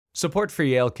Support for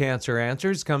Yale Cancer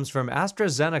Answers comes from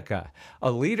AstraZeneca,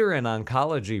 a leader in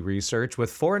oncology research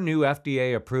with 4 new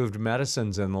FDA-approved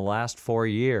medicines in the last 4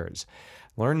 years.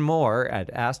 Learn more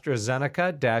at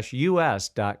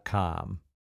AstraZeneca-US.com.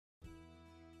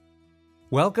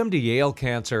 Welcome to Yale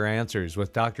Cancer Answers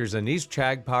with Drs. Anees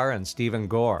Chagpar and Stephen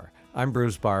Gore. I'm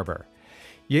Bruce Barber.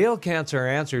 Yale Cancer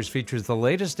Answers features the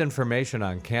latest information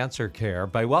on cancer care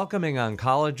by welcoming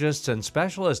oncologists and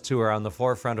specialists who are on the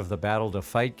forefront of the battle to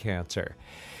fight cancer.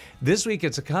 This week,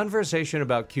 it's a conversation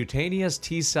about cutaneous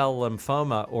T-cell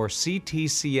lymphoma, or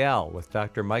CTCL, with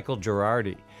Dr. Michael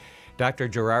Girardi. Dr.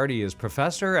 Girardi is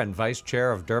professor and vice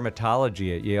chair of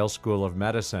dermatology at Yale School of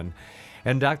Medicine.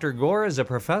 And Dr. Gore is a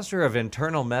professor of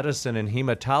internal medicine and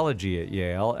hematology at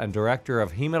Yale and director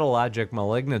of hematologic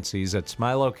malignancies at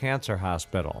Smilow Cancer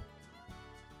Hospital.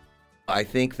 I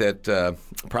think that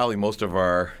probably most of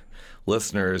our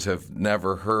listeners have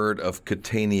never heard of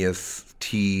cutaneous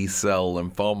T-cell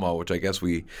lymphoma, which I guess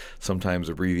we sometimes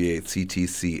abbreviate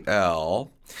CTCL.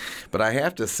 But I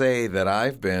have to say that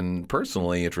I've been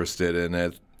personally interested in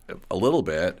it a little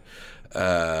bit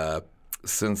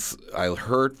since I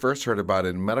first heard about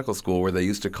it in medical school, where they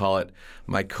used to call it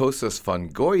mycosis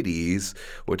fungoides,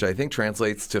 which I think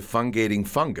translates to fungating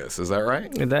fungus. Is that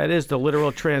right? That is the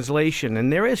literal translation,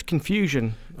 and there is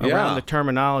confusion around the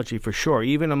terminology for sure,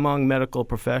 even among medical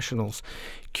professionals.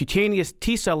 Cutaneous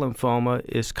T-cell lymphoma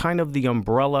is kind of the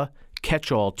umbrella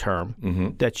catch-all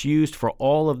term that's used for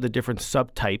all of the different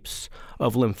subtypes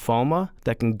of lymphoma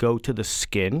that can go to the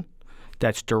skin,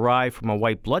 that's derived from a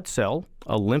white blood cell,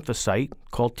 a lymphocyte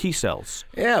called T cells.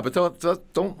 Yeah, but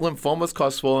don't lymphomas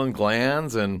cause swollen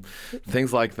glands and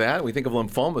things like that? We think of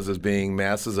lymphomas as being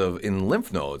masses in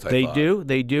lymph nodes.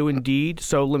 They do indeed.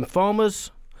 So lymphomas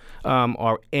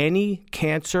are any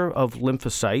cancer of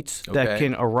lymphocytes that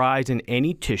can arise in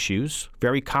any tissues.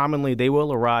 Very commonly, they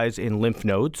will arise in lymph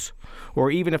nodes,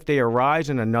 or even if they arise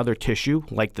in another tissue,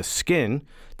 like the skin,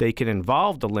 they can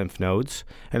involve the lymph nodes.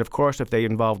 And of course, if they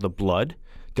involve the blood,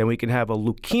 then we can have a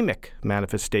leukemic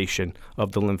manifestation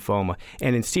of the lymphoma.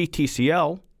 And in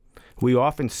CTCL, we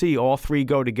often see all three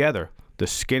go together: the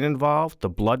skin involved, the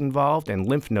blood involved, and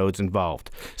lymph nodes involved.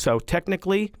 So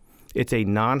technically, it's a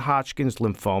non-Hodgkin's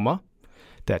lymphoma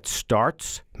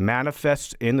that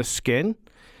manifests in the skin,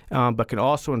 but can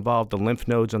also involve the lymph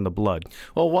nodes and the blood.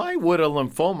 Well, why would a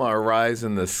lymphoma arise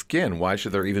in the skin? Why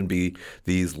should there even be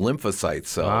these lymphocyte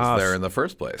cells there in the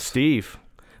first place? Steve,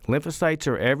 lymphocytes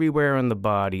are everywhere in the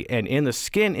body, and in the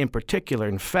skin in particular.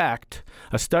 In fact,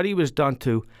 a study was done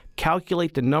to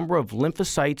calculate the number of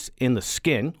lymphocytes in the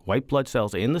skin, white blood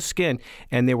cells in the skin,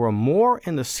 and there were more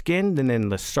in the skin than in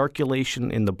the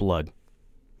circulation in the blood.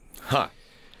 Huh.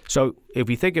 So if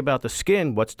we think about the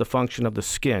skin, what's the function of the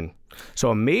skin? So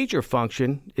a major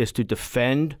function is to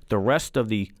defend the rest of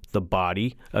the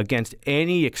body against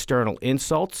any external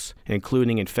insults,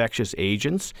 including infectious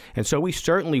agents. And so we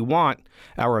certainly want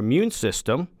our immune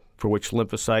system, for which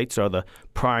lymphocytes are the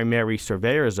primary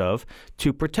surveyors of,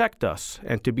 to protect us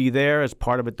and to be there as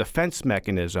part of a defense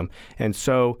mechanism. And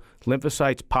so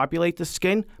lymphocytes populate the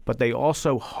skin, but they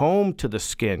also home to the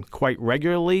skin quite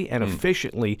regularly and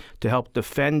efficiently to help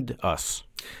defend us.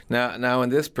 Now, in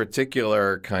this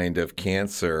particular kind of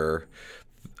cancer,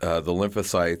 the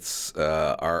lymphocytes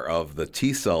are of the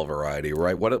T-cell variety,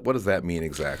 right? What does that mean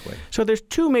exactly? So there's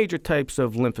 2 major types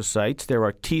of lymphocytes. There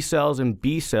are T cells and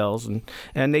B cells,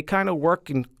 and they kind of work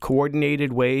in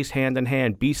coordinated ways, hand in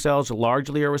hand. B cells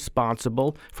largely are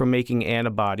responsible for making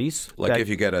antibodies. Like if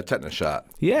you get a tetanus shot.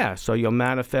 Yeah, so you'll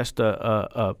manifest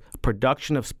a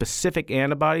production of specific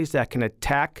antibodies that can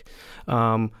attack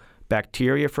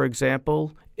bacteria, for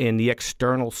example, in the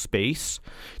external space.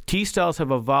 T cells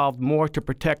have evolved more to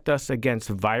protect us against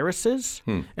viruses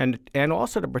and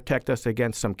also to protect us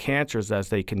against some cancers as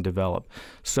they can develop.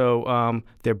 So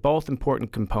they're both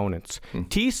important components.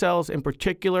 T cells in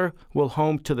particular will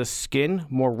home to the skin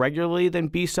more regularly than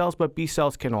B cells, but B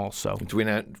cells can also. Do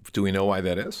we know why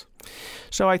that is?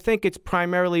 So I think it's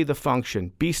primarily the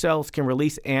function. B cells can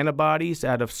release antibodies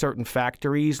out of certain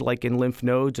factories, like in lymph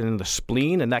nodes and in the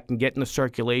spleen, and that can get in the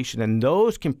circulation, and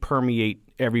those can permeate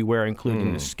everywhere,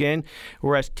 including the skin.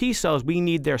 Whereas T cells, we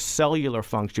need their cellular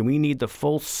function. We need the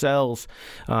full cells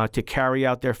to carry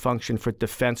out their function for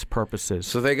defense purposes.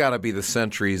 So they got to be the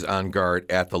sentries on guard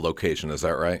at the location. Is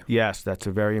that right? Yes, that's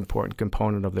a very important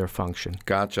component of their function.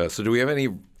 Gotcha. So do we have any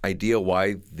idea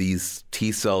why these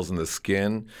T cells in the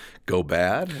skin go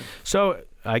bad? So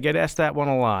I get asked that one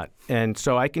a lot. And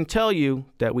so I can tell you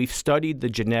that we've studied the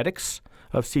genetics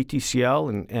of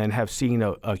CTCL and have seen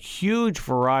a huge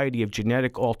variety of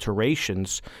genetic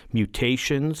alterations,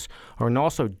 mutations, and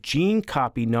also gene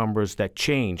copy numbers that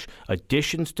change,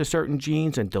 additions to certain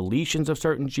genes and deletions of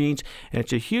certain genes, and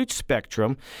it's a huge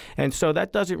spectrum. And so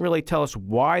that doesn't really tell us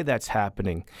why that's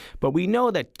happening. But we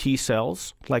know that T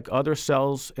cells, like other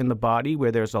cells in the body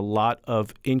where there's a lot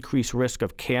of increased risk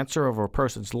of cancer over a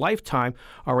person's lifetime,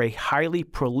 are a highly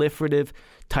proliferative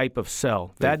type of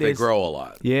cell. They grow a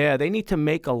lot. Yeah, they need to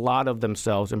make a lot of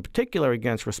themselves, in particular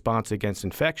against response against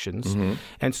infections.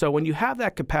 And so when you have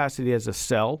that capacity as a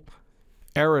cell,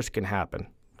 errors can happen.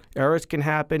 Errors can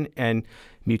happen, and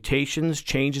mutations,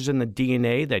 changes in the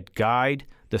DNA that guide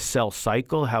the cell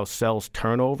cycle, how cells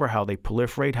turn over, how they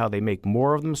proliferate, how they make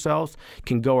more of themselves,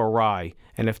 can go awry.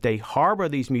 And if they harbor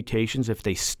these mutations, if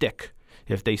they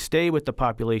stay with the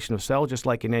population of cells, just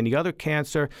like in any other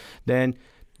cancer, then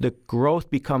the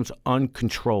growth becomes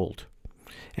uncontrolled.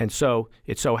 And so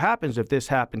it so happens if this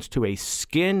happens to a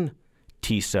skin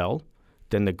T cell,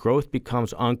 then the growth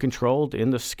becomes uncontrolled in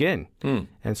the skin.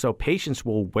 And so patients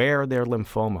will wear their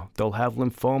lymphoma. They'll have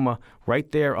lymphoma right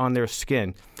there on their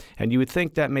skin. And you would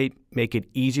think that may make it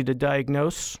easy to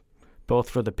diagnose, both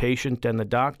for the patient and the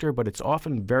doctor, but it's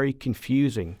often very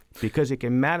confusing because it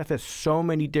can manifest so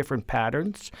many different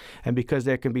patterns and because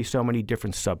there can be so many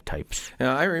different subtypes.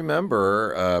 Now, I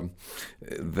remember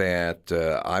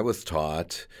that I was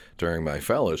taught during my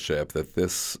fellowship that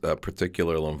this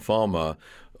particular lymphoma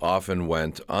often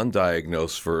went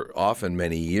undiagnosed for often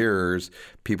many years.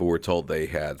 People were told they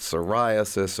had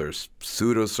psoriasis or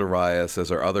pseudo-psoriasis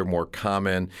or other more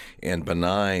common and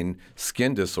benign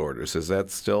skin disorders. Is that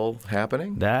still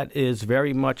happening? That is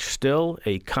very much still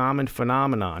a common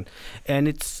phenomenon. And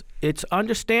it's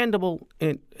understandable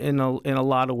in a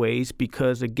lot of ways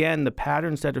because, again, the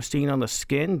patterns that are seen on the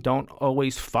skin don't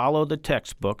always follow the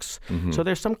textbooks. So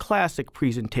there's some classic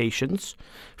presentations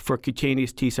for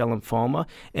cutaneous T-cell lymphoma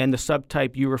and the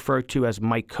subtype you refer to as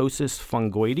mycosis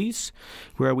fungoides,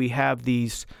 where we have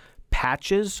these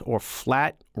patches or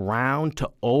flat, round to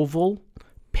oval,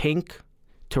 pink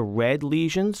to red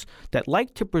lesions that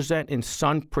like to present in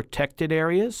sun-protected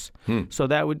areas. So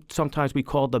that would sometimes be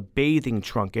called the bathing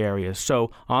trunk areas.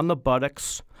 So on the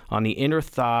buttocks, on the inner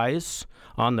thighs,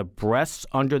 on the breasts,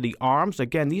 under the arms.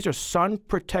 Again, these are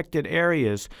sun-protected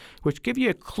areas, which give you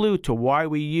a clue to why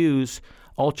we use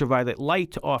ultraviolet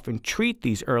light to often treat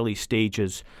these early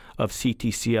stages of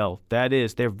CTCL. That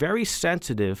is, they're very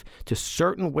sensitive to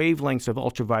certain wavelengths of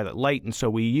ultraviolet light, and so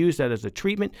we use that as a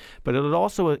treatment, but it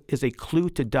also is a clue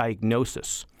to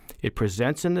diagnosis. It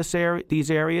presents in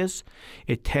these areas.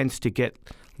 It tends to get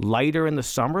lighter in the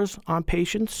summers on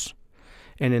patients,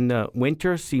 and in the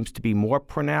winter seems to be more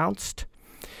pronounced.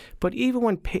 But even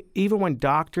when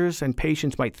doctors and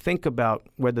patients might think about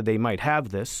whether they might have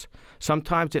this,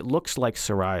 sometimes it looks like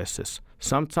psoriasis.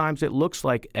 Sometimes it looks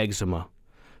like eczema.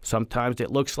 Sometimes it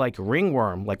looks like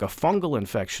ringworm, like a fungal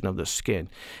infection of the skin.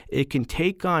 It can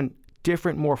take on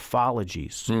different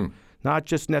morphologies, not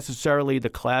just necessarily the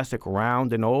classic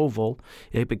round and oval.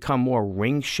 It can become more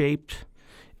ring-shaped.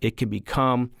 It can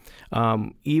become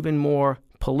even more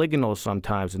polygonal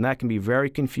sometimes, and that can be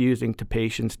very confusing to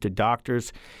patients, to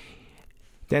doctors.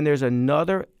 Then there's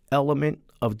another element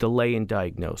of delay in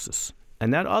diagnosis.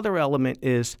 And that other element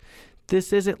is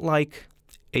this isn't like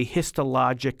a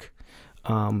histologic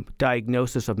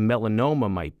diagnosis of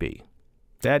melanoma might be.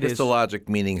 That is histologic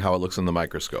meaning how it looks in the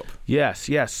microscope. Yes.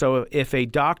 So if a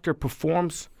doctor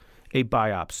performs a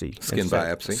biopsy.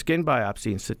 Skin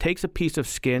biopsy. And so takes a piece of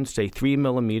skin, say 3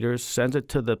 millimeters, sends it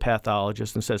to the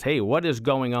pathologist and says, hey, what is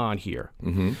going on here?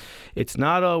 It's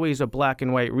not always a black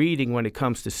and white reading when it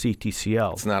comes to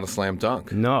CTCL. It's not a slam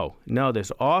dunk. No.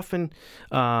 There's often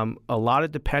a lot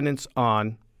of dependence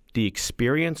on the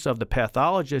experience of the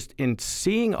pathologist in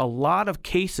seeing a lot of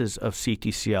cases of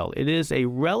CTCL. It is a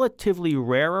relatively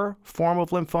rarer form of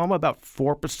lymphoma. About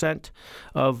 4%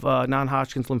 of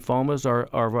non-Hodgkin's lymphomas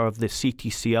are of the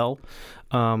CTCL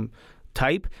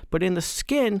type. But in the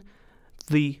skin,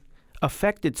 the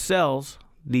affected cells,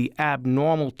 the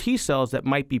abnormal T cells that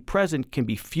might be present, can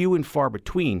be few and far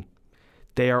between.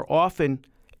 They are often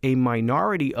a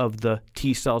minority of the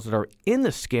T cells that are in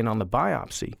the skin on the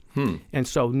biopsy. And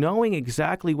so knowing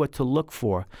exactly what to look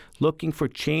for, looking for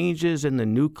changes in the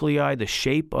nuclei, the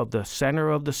shape of the center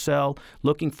of the cell,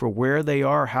 looking for where they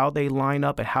are, how they line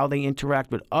up, and how they interact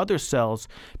with other cells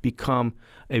become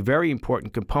a very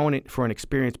important component for an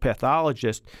experienced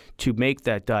pathologist to make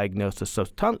that diagnosis. So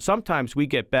sometimes we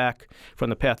get back from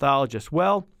the pathologist,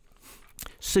 well,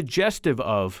 suggestive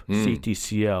of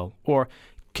CTCL, or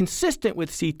consistent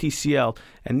with CTCL,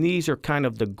 and these are kind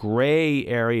of the gray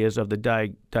areas of the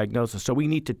diagnosis. So we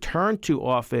need to turn to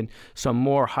often some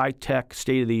more high-tech,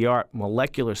 state-of-the-art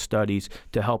molecular studies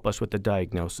to help us with the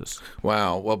diagnosis.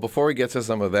 Wow. Well, before we get to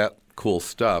some of that cool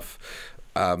stuff,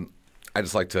 I'd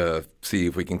just like to see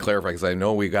if we can clarify, because I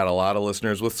know we got a lot of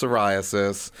listeners with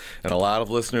psoriasis and a lot of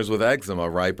listeners with eczema,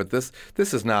 right? But this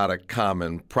is not a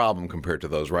common problem compared to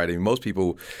those, right? I mean, most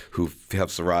people who have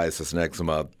psoriasis and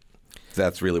eczema,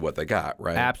 that's really what they got,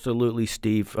 right? Absolutely,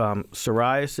 Steve.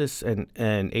 Psoriasis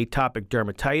and atopic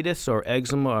dermatitis or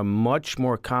eczema are much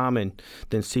more common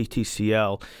than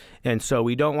CTCL. And so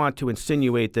we don't want to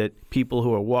insinuate that people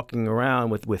who are walking around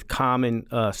with common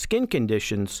skin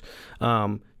conditions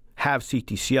have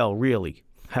CTCL, really.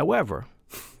 However...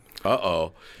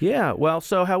 Uh-oh. Yeah, well,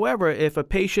 however, if a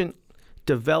patient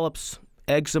develops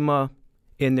eczema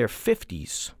in their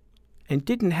 50s and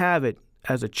didn't have it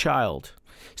as a child,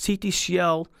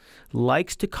 CTCL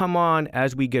likes to come on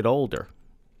as we get older.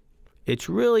 It's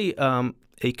really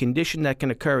a condition that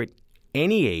can occur at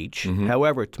any age. Mm-hmm.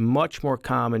 However, it's much more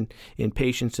common in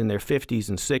patients in their 50s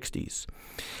and 60s.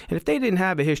 And if they didn't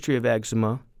have a history of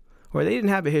eczema or they didn't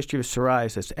have a history of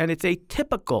psoriasis, and it's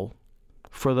atypical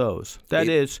for those, that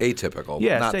is... Atypical,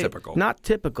 yeah, not typical. Not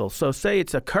typical. So say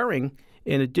it's occurring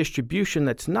in a distribution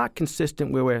that's not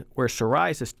consistent where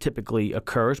psoriasis typically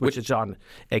occurs, which is on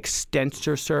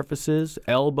extensor surfaces,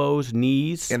 elbows,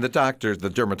 knees. And the doctors, the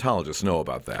dermatologists know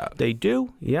about that. They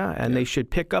do, yeah, and they should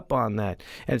pick up on that.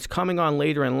 And it's coming on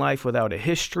later in life without a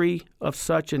history of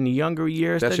such in the younger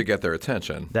years. That should get their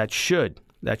attention. That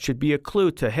should be a clue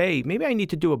to, hey, maybe I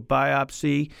need to do a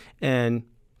biopsy and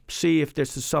see if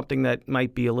this is something that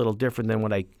might be a little different than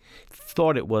what I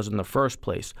thought it was in the first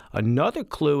place. Another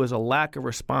clue is a lack of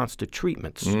response to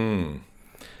treatments.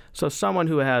 So someone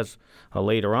who has a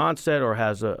later onset or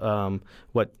has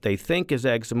what they think is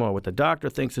eczema or what the doctor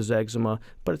thinks is eczema,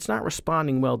 but it's not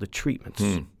responding well to treatments,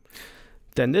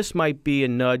 then this might be a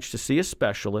nudge to see a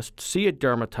specialist, see a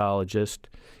dermatologist,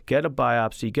 get a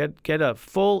biopsy, get a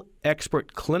full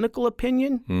expert clinical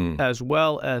opinion as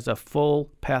well as a full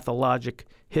pathologic,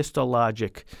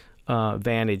 histologic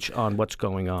vantage on what's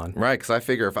going on. Right, because I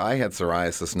figure if I had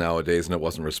psoriasis nowadays and it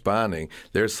wasn't responding,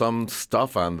 there's some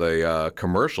stuff on the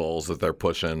commercials that they're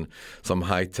pushing, some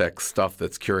high-tech stuff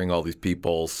that's curing all these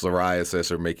people's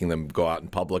psoriasis or making them go out in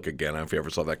public again. I don't know if you ever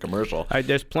saw that commercial.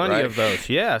 There's plenty of those,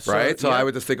 yeah. So I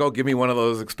would just think, give me one of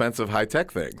those expensive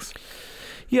high-tech things.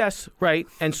 Yes, right.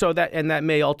 And so that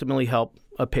may ultimately help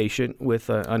a patient with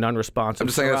an unresponsive I'm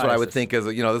just saying psoriasis. That's what I would think is,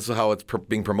 this is how it's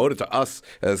being promoted to us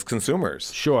as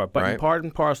consumers. Sure, but right? part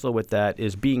and parcel with that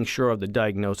is being sure of the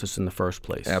diagnosis in the first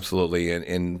place. Absolutely.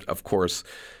 And of course,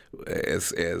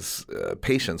 as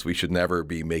patients, we should never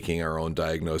be making our own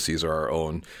diagnoses or our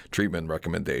own treatment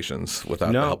recommendations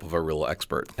without the help of a real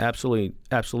expert.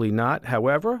 Absolutely not.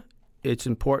 However, it's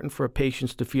important for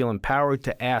patients to feel empowered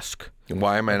to ask.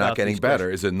 Why am I not getting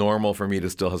better? Is it normal for me to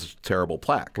still have terrible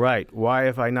plaque? Right. Why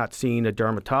have I not seen a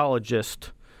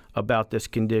dermatologist about this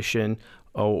condition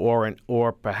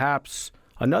or perhaps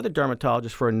another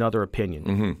dermatologist for another opinion?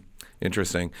 Mm-hmm.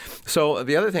 Interesting. So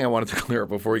the other thing I wanted to clear up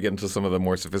before we get into some of the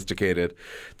more sophisticated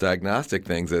diagnostic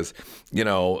things is,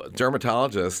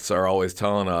 dermatologists are always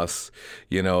telling us,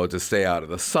 to stay out of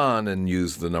the sun and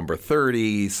use the number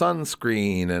 30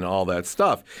 sunscreen and all that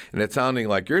stuff. And it's sounding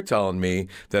like you're telling me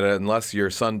that unless you're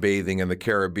sunbathing in the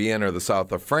Caribbean or the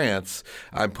south of France,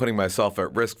 I'm putting myself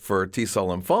at risk for T-cell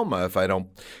lymphoma if I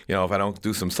don't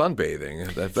do some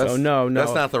sunbathing.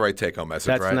 That's not the right take-home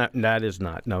message, right? That is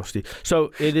not, no, Steve.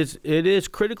 So it is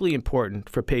critically important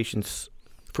for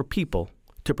people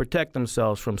to protect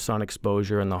themselves from sun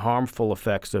exposure and the harmful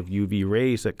effects of UV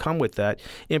rays that come with that,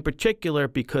 in particular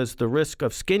because the risk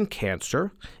of skin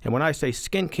cancer, and when I say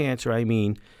skin cancer, I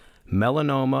mean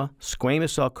melanoma,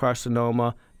 squamous cell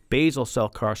carcinoma, basal cell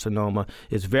carcinoma,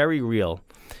 is very real.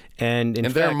 And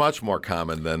they're much more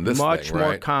common than this thing, right? Much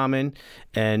more common,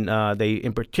 and they,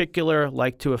 in particular,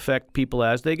 like to affect people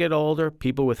as they get older,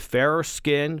 people with fairer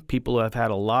skin, people who have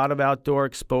had a lot of outdoor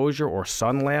exposure or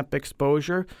sun lamp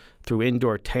exposure through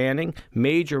indoor tanning,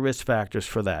 major risk factors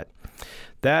for that.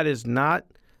 That is not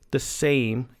the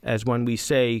same as when we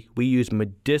say we use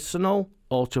medicinal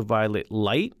ultraviolet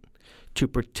light to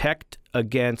protect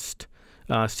against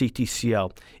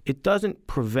CTCL. It doesn't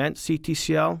prevent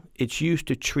CTCL. It's used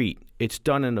to treat. It's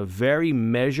done in a very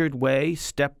measured way,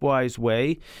 stepwise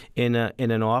way. In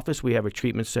an office, we have a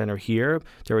treatment center here.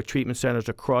 There are treatment centers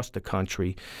across the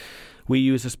country. We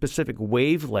use a specific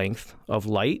wavelength of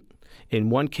light. In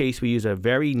one case, we use a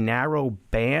very narrow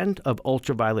band of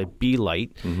ultraviolet B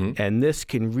light, and this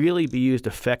can really be used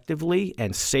effectively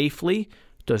and safely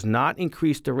does not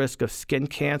increase the risk of skin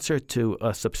cancer to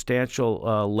a substantial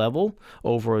level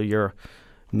over your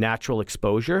natural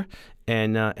exposure,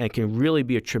 and can really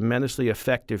be a tremendously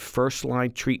effective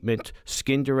first-line treatment,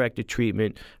 skin-directed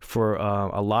treatment for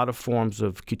a lot of forms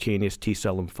of cutaneous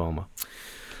T-cell lymphoma.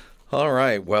 All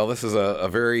right. Well, this is a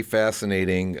very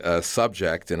fascinating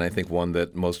subject, and I think one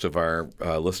that most of our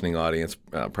listening audience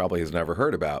probably has never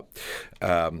heard about.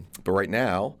 But right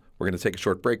now, we're going to take a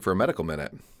short break for a medical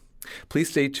minute. Please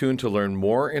stay tuned to learn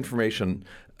more information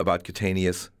about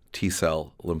cutaneous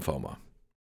T-cell lymphoma.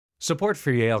 Support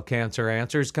for Yale Cancer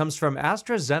Answers comes from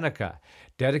AstraZeneca,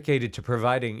 dedicated to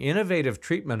providing innovative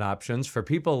treatment options for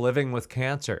people living with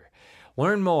cancer.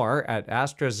 Learn more at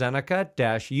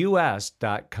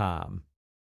AstraZeneca-US.com.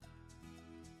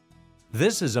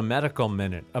 This is a medical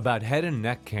minute about head and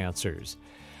neck cancers.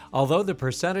 Although the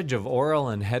percentage of oral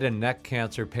and head and neck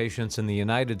cancer patients in the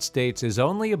United States is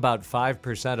only about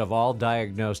 5% of all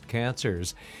diagnosed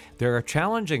cancers, there are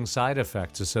challenging side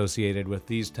effects associated with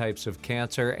these types of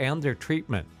cancer and their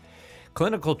treatment.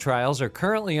 Clinical trials are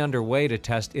currently underway to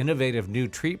test innovative new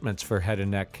treatments for head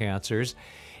and neck cancers,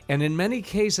 and in many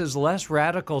cases, less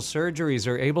radical surgeries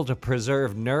are able to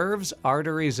preserve nerves,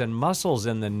 arteries, and muscles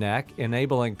in the neck,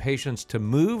 enabling patients to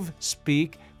move,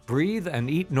 speak, breathe, and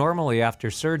eat normally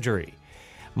after surgery.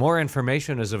 More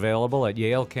information is available at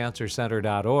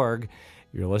yalecancercenter.org.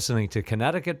 You're listening to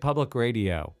Connecticut Public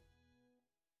Radio.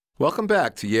 Welcome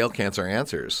back to Yale Cancer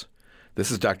Answers.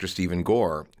 This is Dr. Stephen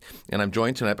Gore, and I'm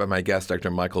joined tonight by my guest,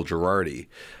 Dr. Michael Girardi,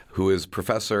 who is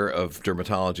professor of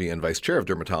dermatology and vice chair of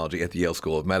dermatology at the Yale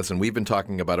School of Medicine. We've been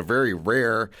talking about a very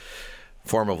rare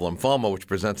form of lymphoma which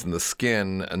presents in the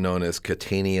skin, known as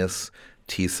cutaneous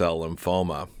T-cell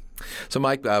lymphoma. So,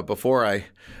 Mike, before I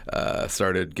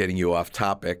started getting you off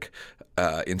topic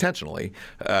intentionally,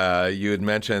 you had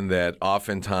mentioned that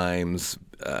oftentimes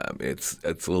it's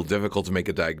a little difficult to make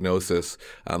a diagnosis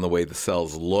on the way the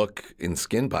cells look in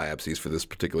skin biopsies for this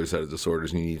particular set of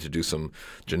disorders, and you need to do some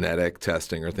genetic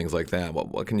testing or things like that.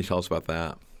 What can you tell us about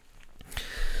that?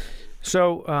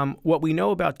 So what we know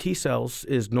about T cells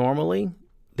is normally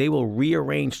they will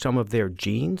rearrange some of their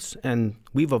genes, and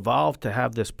we've evolved to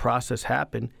have this process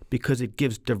happen because it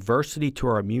gives diversity to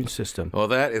our immune system. Well,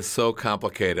 that is so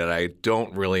complicated. I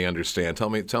don't really understand. Tell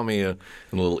me in a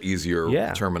little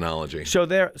easier terminology. So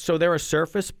there are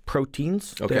surface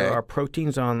proteins. Okay. There are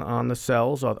proteins on the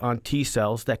cells, on T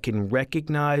cells, that can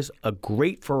recognize a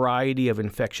great variety of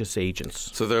infectious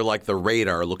agents. So they're like the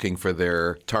radar looking for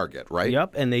their target, right?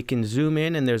 Yep, and they can zoom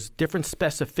in, and there's different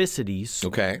specificities.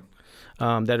 Okay.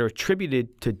 That are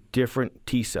attributed to different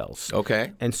T cells.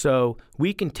 Okay. And so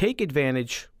we can take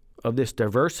advantage of this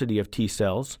diversity of T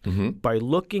cells by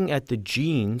looking at the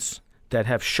genes that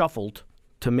have shuffled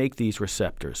to make these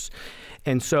receptors.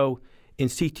 And so in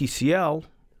CTCL,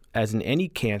 as in any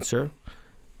cancer,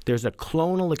 there's a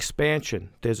clonal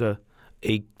expansion. There's a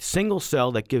single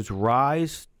cell that gives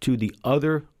rise to the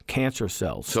other cancer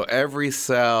cells. So every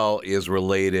cell is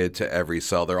related to every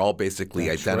cell. They're all basically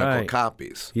identical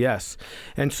copies. Yes.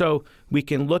 And so we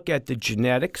can look at the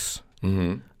genetics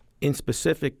in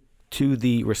specific to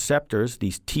the receptors,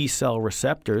 these T cell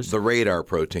receptors. The radar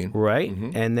protein. Right.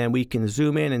 And then we can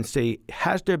zoom in and say,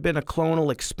 has there been a clonal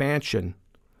expansion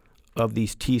of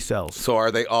these T cells? So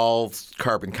are they all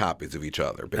carbon copies of each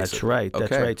other, basically? That's right. Okay.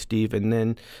 That's right, Steve. And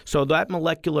then, so that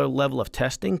molecular level of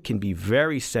testing can be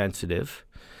very sensitive.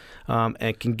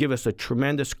 And can give us a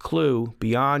tremendous clue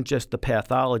beyond just the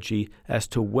pathology as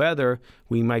to whether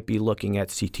we might be looking at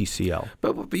CTCL.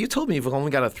 But you told me you've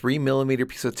only got a 3 millimeter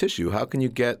piece of tissue. How can you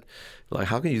do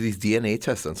these DNA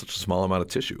tests on such a small amount of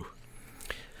tissue?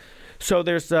 So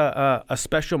there's a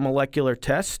special molecular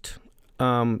test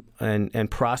and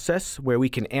process where we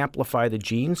can amplify the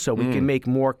genes, so we can make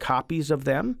more copies of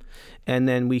them, and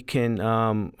then we can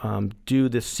do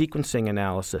the sequencing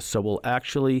analysis. So we'll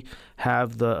actually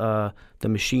have the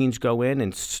machines go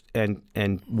in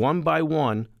and one by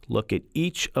one look at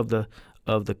each of the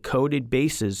coded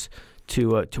bases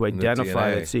to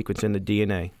identify that sequence in the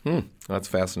DNA. That's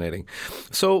fascinating.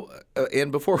 So,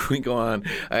 and before we go on,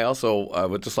 I also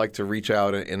would just like to reach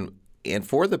out and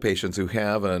for the patients who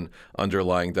have an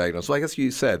underlying diagnosis, well, I guess you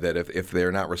said that if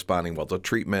they're not responding well to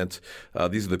treatment,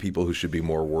 these are the people who should be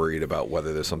more worried about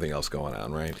whether there's something else going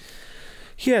on, right?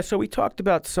 Yeah, so we talked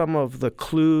about some of the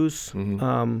clues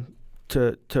to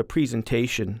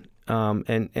presentation.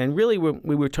 And really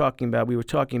we were talking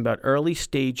about early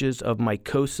stages of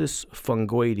mycosis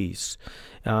fungoides,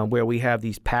 where we have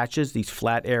these patches, these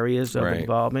flat areas of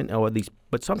involvement,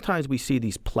 but sometimes we see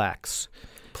these plaques.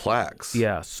 Plaques.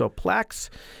 Yeah. So plaques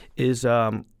is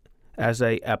as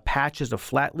a patch is a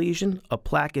flat lesion, a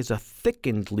plaque is a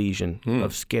thickened lesion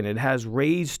of skin. It has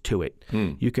rays to it.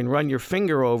 You can run your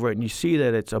finger over it, and you see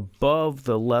that it's above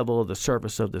the level of the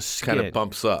surface of the skin. Kind of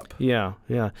bumps up. Yeah.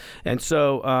 And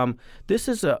so this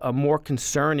is a more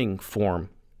concerning form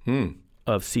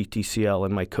of CTCL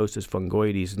and mycosis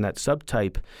fungoides. In that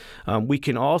subtype, we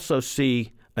can also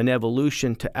see an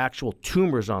evolution to actual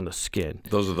tumors on the skin.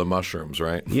 Those are the mushrooms,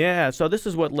 right? Yeah, so this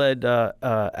is what led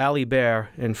Alibert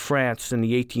in France in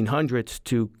the 1800s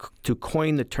to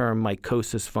coin the term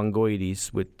mycosis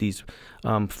fungoides, with these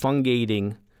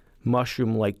fungating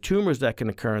mushroom-like tumors that can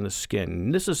occur in the skin.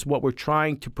 And this is what we're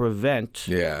trying to prevent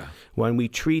when we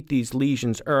treat these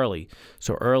lesions early.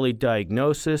 So early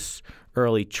diagnosis,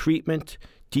 early treatment,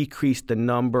 decrease the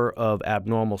number of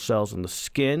abnormal cells in the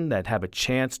skin that have a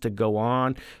chance to go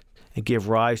on and give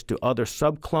rise to other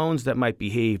subclones that might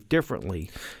behave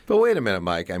differently. But wait a minute,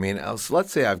 Mike. I mean,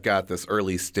 let's say I've got this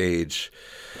early stage,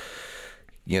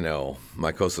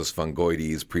 mycosis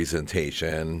fungoides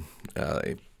presentation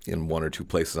in one or two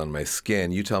places on my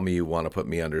skin. You tell me you want to put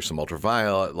me under some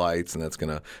ultraviolet lights, and that's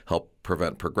going to help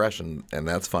prevent progression, and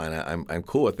that's fine. I'm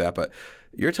cool with that, but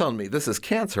you're telling me this is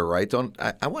cancer, right?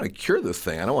 I want to cure this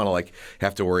thing. I don't want to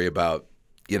have to worry about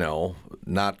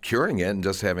not curing it and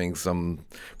just having some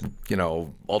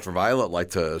ultraviolet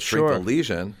light to shrink the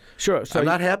lesion. Sure. So I'm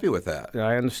not happy with that.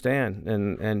 I understand,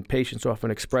 and patients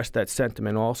often express that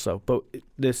sentiment also. But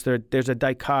there's a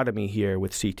dichotomy here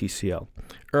with CTCL.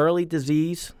 Early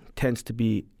disease tends to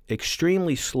be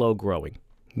extremely slow growing.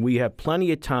 We have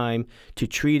plenty of time to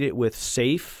treat it with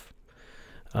safe,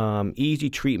 easy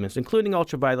treatments, including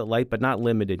ultraviolet light, but not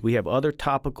limited. We have other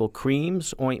topical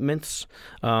creams, ointments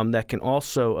that can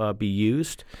also be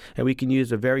used. And we can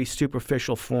use a very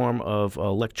superficial form of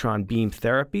electron beam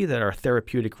therapy that our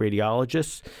therapeutic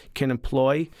radiologists can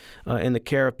employ in the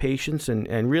care of patients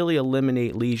and really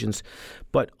eliminate lesions.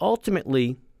 But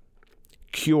ultimately,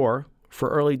 cure for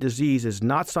early disease is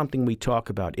not something we talk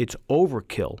about. It's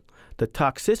overkill. The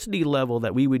toxicity level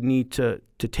that we would need to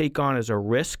take on as a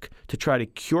risk to try to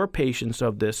cure patients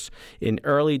of this in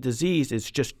early disease is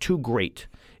just too great.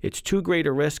 It's too great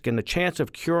a risk, and the chance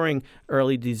of curing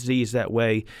early disease that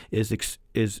way is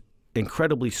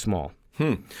incredibly small.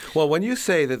 Well, when you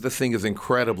say that this thing is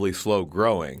incredibly slow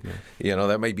growing,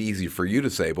 that might be easy for you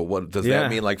to say, but what does that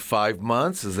mean? Like 5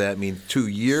 months? Does that mean 2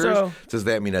 years? Does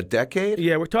that mean a decade?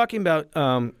 Yeah, we're talking about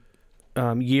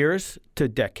years to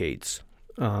decades.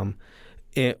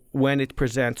 When it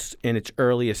presents in its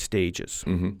earliest stages.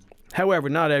 However,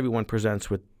 not everyone presents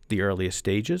with the earliest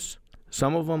stages.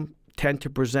 Some of them tend to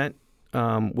present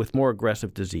with more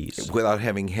aggressive disease. Without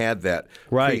having had that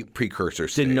precursor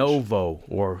stage. De novo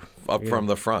or... Up from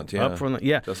the front, yeah. Up from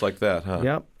Just like that, huh?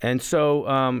 Yep. And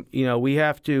so, we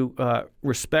have to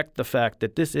respect the fact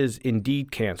that this is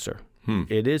indeed cancer.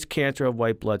 It is cancer of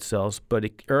white blood cells, but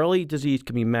early disease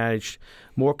can be managed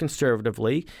more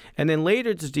conservatively. And then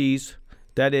later disease,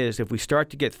 that is, if we start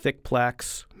to get thick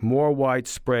plaques, more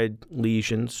widespread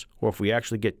lesions, or if we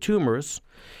actually get tumors,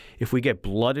 if we get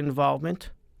blood involvement,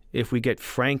 if we get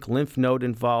frank lymph node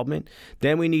involvement,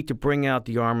 then we need to bring out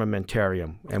the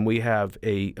armamentarium. And we have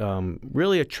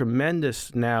really a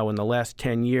tremendous, now in the last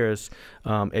 10 years,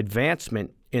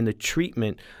 advancement in the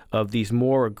treatment of these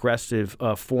more aggressive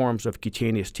forms of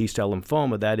cutaneous T-cell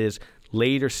lymphoma, that is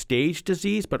later stage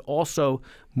disease, but also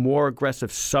more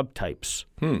aggressive subtypes.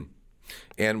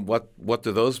 And what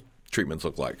do those treatments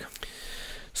look like?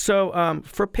 So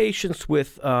for patients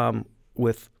with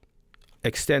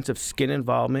extensive skin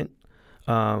involvement,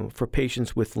 for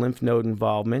patients with lymph node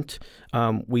involvement,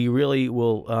 we really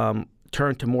will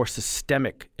turn to more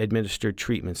systemic administered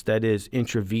treatments, that is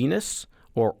intravenous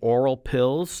or oral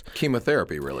pills.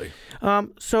 Chemotherapy, really?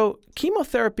 So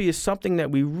chemotherapy is something that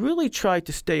we really try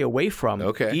to stay away from.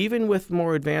 Okay. Even with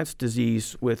more advanced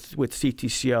disease with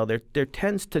CTCL, there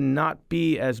tends to not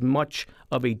be as much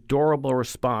of a durable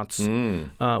response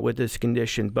with this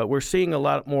condition. But we're seeing a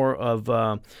lot more of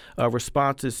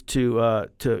responses to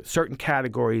certain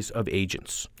categories of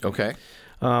agents. Okay.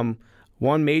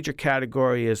 One major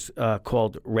category is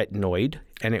called retinoid,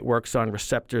 and it works on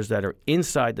receptors that are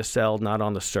inside the cell, not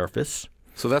on the surface.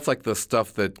 So that's like the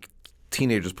stuff that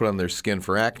teenagers put on their skin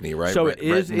for acne, right? So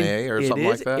Retin-A or something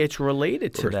like that? It's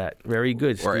related to that. Very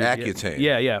good, Steve. Or Accutane.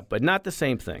 Yeah, but not the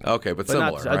same thing. Okay, but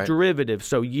similar, not, right? A derivative.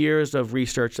 So years of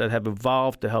research that have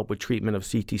evolved to help with treatment of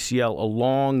CTCL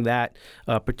along that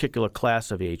particular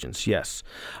class of agents, yes.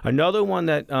 Another one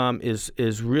that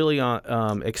is really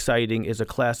exciting is a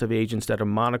class of agents that are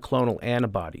monoclonal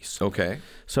antibodies. Okay.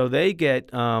 So they get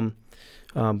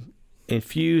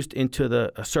infused into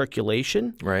the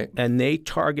circulation, right, and they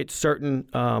target certain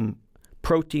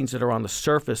proteins that are on the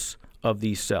surface of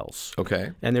these cells.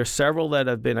 Okay. And there's several that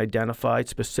have been identified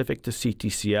specific to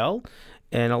CTCL.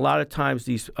 And a lot of times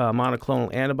these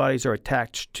monoclonal antibodies are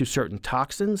attached to certain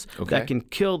toxins that can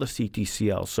kill the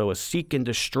CTCL. So a seek and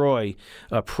destroy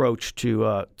approach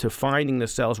to finding the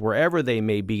cells wherever they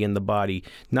may be in the body,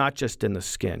 not just in the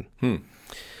skin.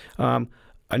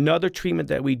 Another treatment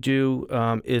that we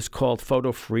do is called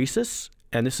photopheresis.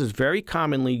 And this is very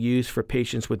commonly used for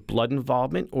patients with blood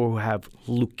involvement or who have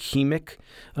leukemic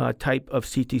type of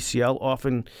CTCL.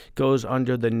 Often goes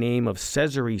under the name of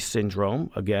Sézary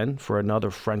syndrome, again, for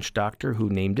another French doctor who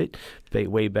named it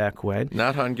way back when.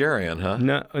 Not Hungarian, huh?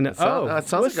 No. It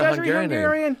sounds like a Hungarian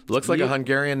name. Looks like a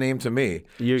Hungarian name to me.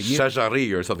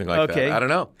 Sézary or something like that. I don't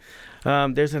know.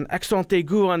 There's an accent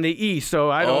aigu on the E,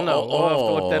 so I don't know. We'll have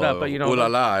to look that up. But, ooh la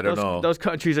la, I don't know. Those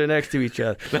countries are next to each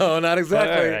other. No, not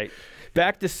exactly. All right.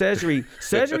 Back to Sézary.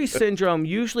 Sézary syndrome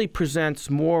usually presents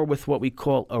more with what we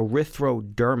call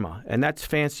erythroderma, and that's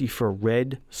fancy for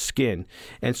red skin.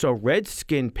 And so red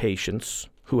skin patients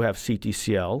who have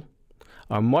CTCL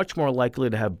are much more likely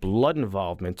to have blood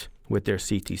involvement with their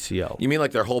CTCL. You mean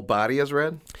like their whole body is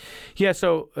red? Yeah,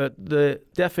 so the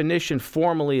definition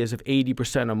formally is of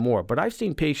 80% or more, but I've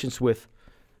seen patients with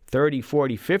 30,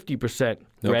 40, 50%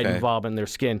 red involvement in their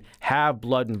skin have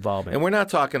blood involvement. And we're not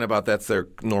talking about that's their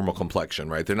normal complexion,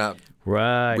 right? They're not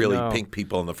really pink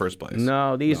people in the first place.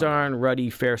 No, these aren't ruddy,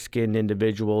 fair-skinned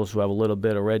individuals who have a little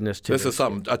bit of redness to them. This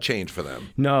is a change for them.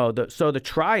 No, so the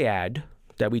triad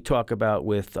that we talk about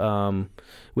with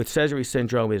Sézary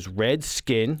syndrome is red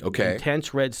skin,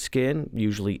 intense red skin,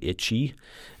 usually itchy,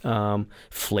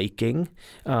 flaking,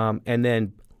 and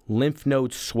then lymph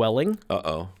node swelling.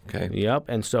 Okay. Yep.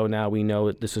 And so now we know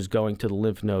that this is going to the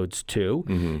lymph nodes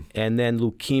too. And then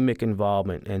leukemic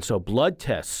involvement. And so blood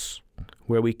tests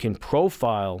where we can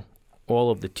profile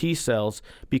all of the T cells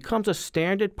becomes a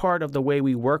standard part of the way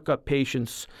we work up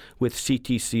patients with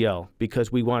CTCL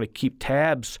because we want to keep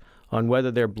tabs on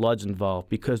whether their blood's involved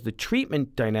because the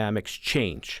treatment dynamics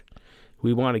change.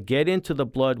 We want to get into the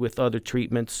blood with other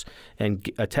treatments and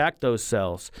attack those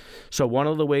cells. So one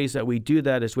of the ways that we do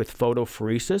that is with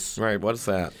photopheresis. Right. What is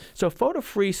that? So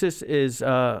photopheresis is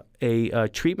a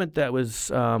treatment that was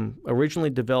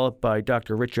originally developed by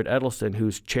Dr. Richard Edelson,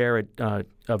 who's chair of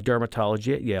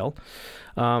dermatology at Yale.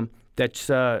 That's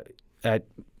at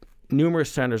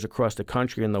numerous centers across the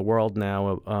country and the world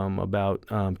now, about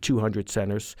 200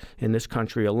 centers in this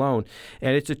country alone.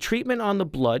 And it's a treatment on the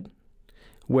blood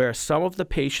where a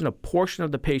portion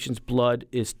of the patient's blood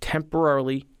is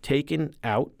temporarily taken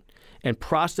out and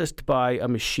processed by a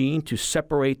machine to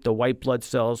separate the white blood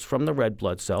cells from the red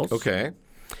blood cells. Okay.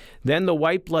 Then the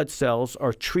white blood cells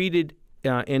are treated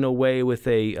in a way with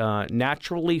a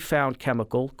naturally found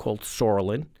chemical called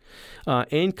psoralen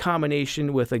in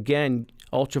combination with, again,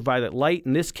 ultraviolet light,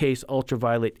 in this case,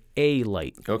 ultraviolet A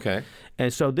light. Okay.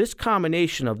 And so this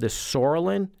combination of this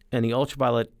psoralen and the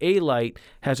ultraviolet A light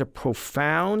has a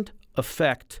profound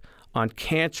effect on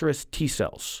cancerous T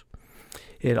cells.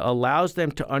 It allows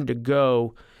them to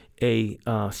undergo a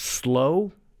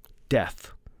slow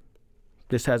death.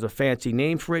 This has a fancy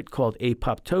name for it called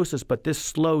apoptosis, but this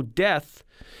slow death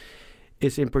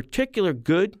is in particular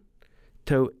good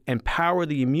to empower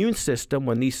the immune system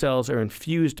when these cells are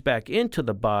infused back into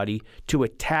the body to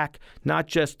attack not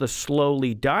just the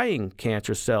slowly dying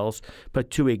cancer cells,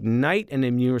 but to ignite an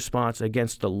immune response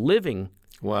against the living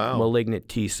malignant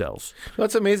T cells.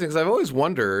 That's amazing because I've always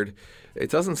wondered, it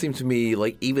doesn't seem to me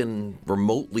like even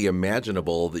remotely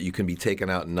imaginable that you can be taking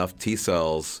out enough T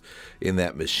cells in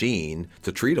that machine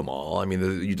to treat them all. I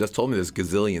mean, you just told me there's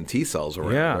gazillion T cells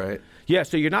around, right? Yeah,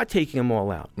 so you're not taking them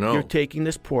all out. No. You're taking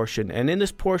this portion. And in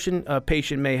this portion, a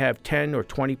patient may have 10 or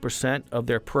 20% of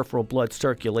their peripheral blood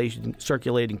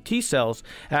circulating T cells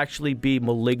actually be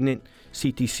malignant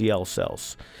CTCL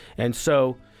cells. And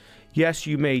so, yes,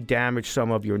 you may damage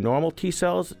some of your normal T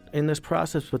cells in this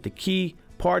process, but the key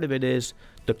part of it is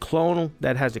the clonal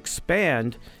that has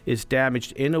expanded is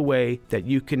damaged in a way that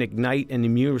you can ignite an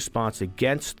immune response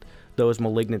against those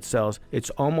malignant cells. It's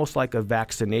almost like a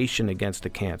vaccination against the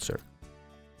cancer.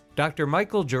 Dr.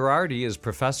 Michael Girardi is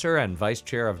professor and vice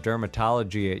chair of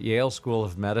dermatology at Yale School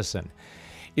of Medicine.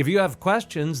 If you have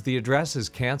questions, the address is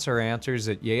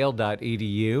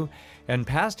canceranswers@yale.edu, and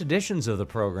past editions of the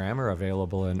program are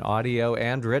available in audio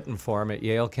and written form at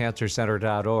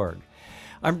yalecancercenter.org.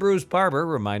 I'm Bruce Barber,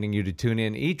 reminding you to tune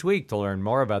in each week to learn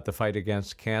more about the fight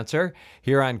against cancer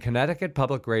here on Connecticut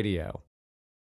Public Radio.